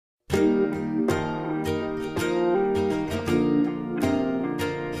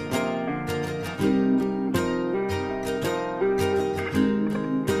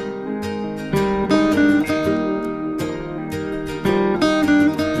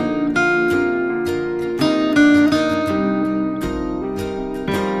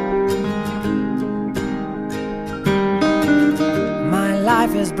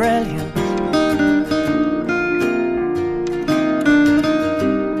brilliant.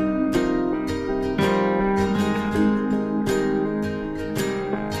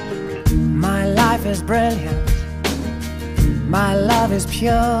 My life is brilliant. My love is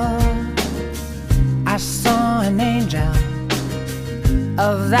pure. I saw an angel,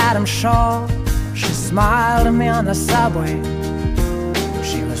 of that I'm sure. She smiled at me on the subway.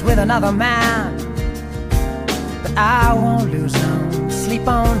 She was with another man, but I won't lose no sleep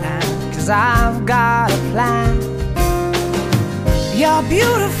on that, 'cause I've got a plan. You're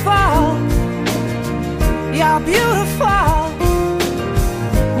beautiful. You're beautiful.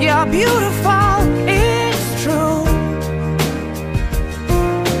 You're beautiful, it's true.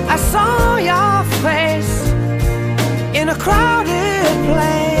 I saw your face in a crowded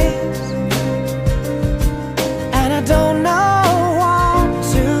place, and I don't know what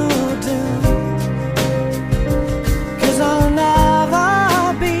to do, 'cause I'll never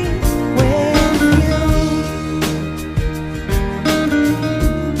be with you.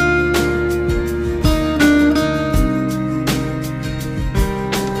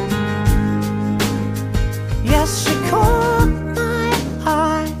 Yes, she caught my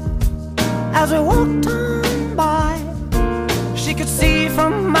eye as we walked on by. She could see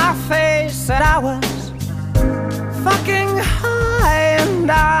from my face that I was fucking high, and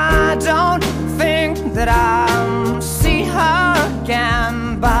I don't think that I'll see her again,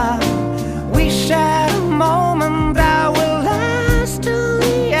 but we shared a moment that will last till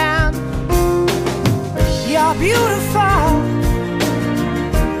the end. You're beautiful.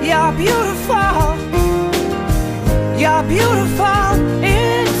 You're beautiful. You're beautiful,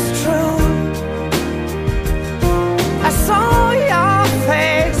 it's true. I saw your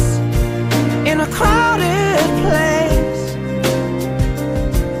face in a crowded place,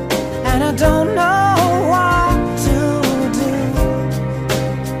 and I don't know what to do,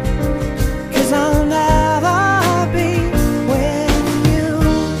 'cause I'll never be with you.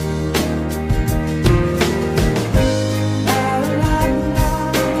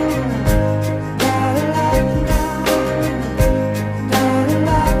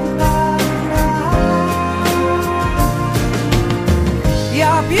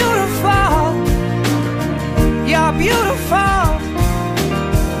 You're beautiful. You're beautiful.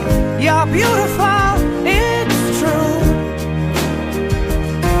 You're beautiful, it's true.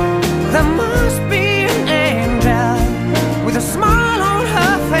 There must be an angel with a smile on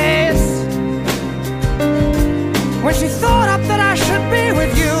her face when she thought up that I should be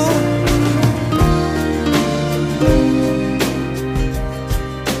with you.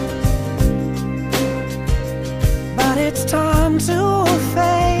 But it's time to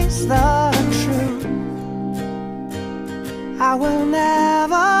face the truth. I will never